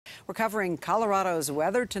We're covering Colorado's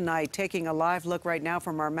weather tonight, taking a live look right now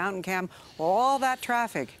from our mountain cam. All that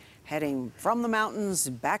traffic heading from the mountains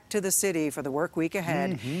back to the city for the work week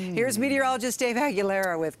ahead. Here's meteorologist Dave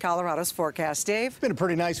Aguilera with Colorado's forecast. Dave? It's been a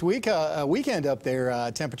pretty nice weekend up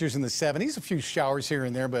there. Temperatures in the 70s, a few showers here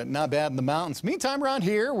and there, but not bad in the mountains. Meantime, around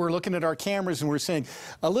here, we're looking at our cameras and we're seeing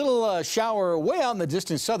a little shower way out in the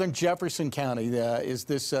distance. Southern Jefferson County is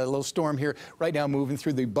this little storm here right now moving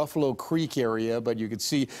through the Buffalo Creek area, but you can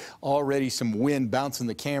see already some wind bouncing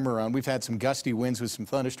the camera around. We've had some gusty winds with some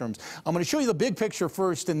thunderstorms. I'm going to show you the big picture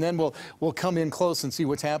first, and then we'll come in close and see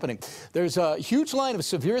what's happening. There's a huge line of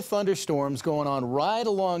severe thunderstorms going on right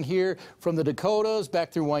along here from the Dakotas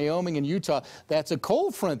back through Wyoming and Utah. That's a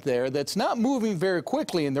cold front there that's not moving very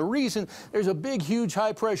quickly, and the reason, there's a big, huge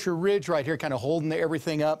high-pressure ridge right here kind of holding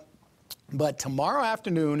everything up. But tomorrow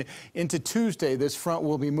afternoon into Tuesday, this front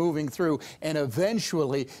will be moving through, and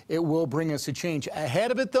eventually it will bring us a change.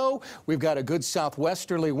 Ahead of it, though, we've got a good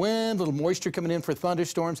southwesterly wind, a little moisture coming in for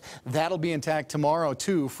thunderstorms. That'll be intact tomorrow,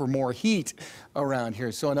 too, for more heat around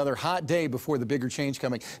here. So another hot day before the bigger change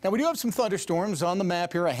coming. Now, we do have some thunderstorms on the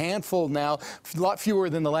map here, a handful now, a lot fewer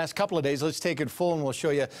than the last couple of days. Let's take it full, and we'll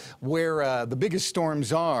show you where the biggest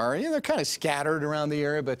storms are. You know, they're kind of scattered around the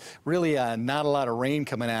area, but really not a lot of rain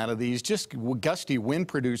coming out of these. Just gusty wind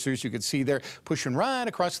producers you could see there pushing right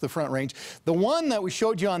across the front range. The one that we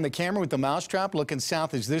showed you on the camera with the mousetrap looking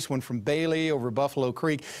south is this one from Bailey over Buffalo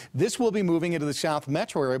Creek. This will be moving into the south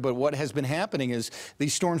metro area, but what has been happening is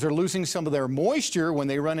these storms are losing some of their moisture when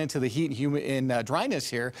they run into the heat and dryness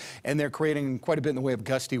here, and they're creating quite a bit in the way of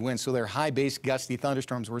gusty winds. So they're high-base gusty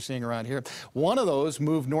thunderstorms we're seeing around here. One of those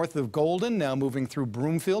moved north of Golden, now moving through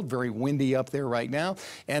Broomfield, very windy up there right now,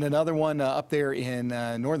 and another one up there in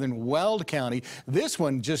northern Weld County. This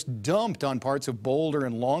one just dumped on parts of Boulder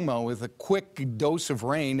and Longmont with a quick dose of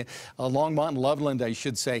rain. Longmont and Loveland, I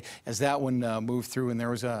should say, as that one moved through, and there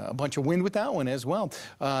was a bunch of wind with that one as well.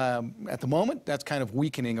 At the moment, that's kind of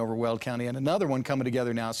weakening over Weld County, and another one coming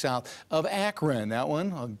together now south of Akron. That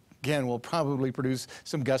one, again, will probably produce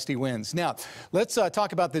some gusty winds. Now, let's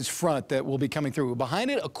talk about this front that will be coming through.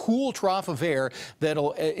 Behind it, a cool trough of air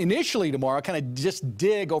that'll initially tomorrow kind of just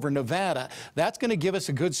dig over Nevada. That's going to give us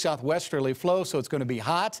a good southwesterly flow, so it's going to be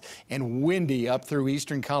hot and windy up through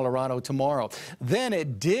eastern Colorado tomorrow. Then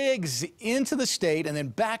it digs into the state and then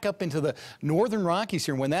back up into the northern Rockies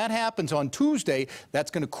here. When that happens on Tuesday,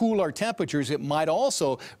 that's going to cool our temperatures. It might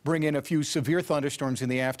also bring in a few severe thunderstorms in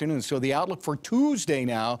the afternoon. So the outlook for Tuesday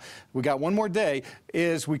now, we got one more day,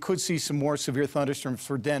 is we could see some more severe thunderstorms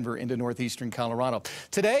for Denver into northeastern Colorado.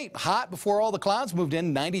 Today, hot before all the clouds moved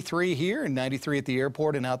in, 93 here and 93 at the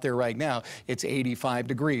airport, and out there right now, it's 85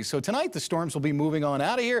 degrees. So tonight, the storms will be moving on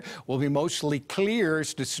out of here. Will be mostly clear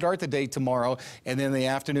to start the day tomorrow, and then the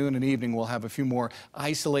afternoon and evening, we'll have a few more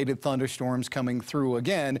isolated thunderstorms coming through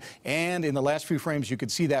again. And in the last few frames, you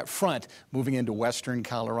could see that front moving into western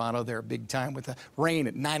Colorado there big time with the rain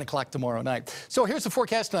at 9 o'clock tomorrow night. So here's the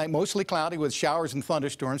forecast tonight. Mostly cloudy with showers and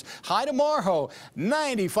thunderstorms. High tomorrow,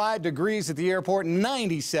 95 degrees at the airport,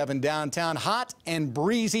 97 downtown. Hot and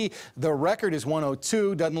breezy. The record is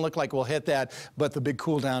 102. Doesn't look like we'll hit that, but the big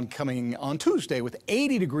cool down coming on Tuesday with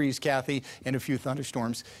 80 degrees, Kathy, and a few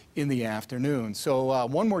thunderstorms in the afternoon. So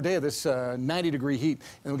one more day of this 90-degree heat,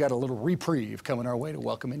 and we've got a little reprieve coming our way to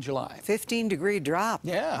welcome in July. 15-degree drop.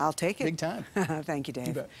 Yeah. I'll take it. Big time. Thank you,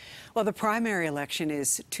 Dave. Well, the primary election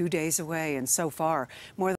is 2 days away, and so far, more than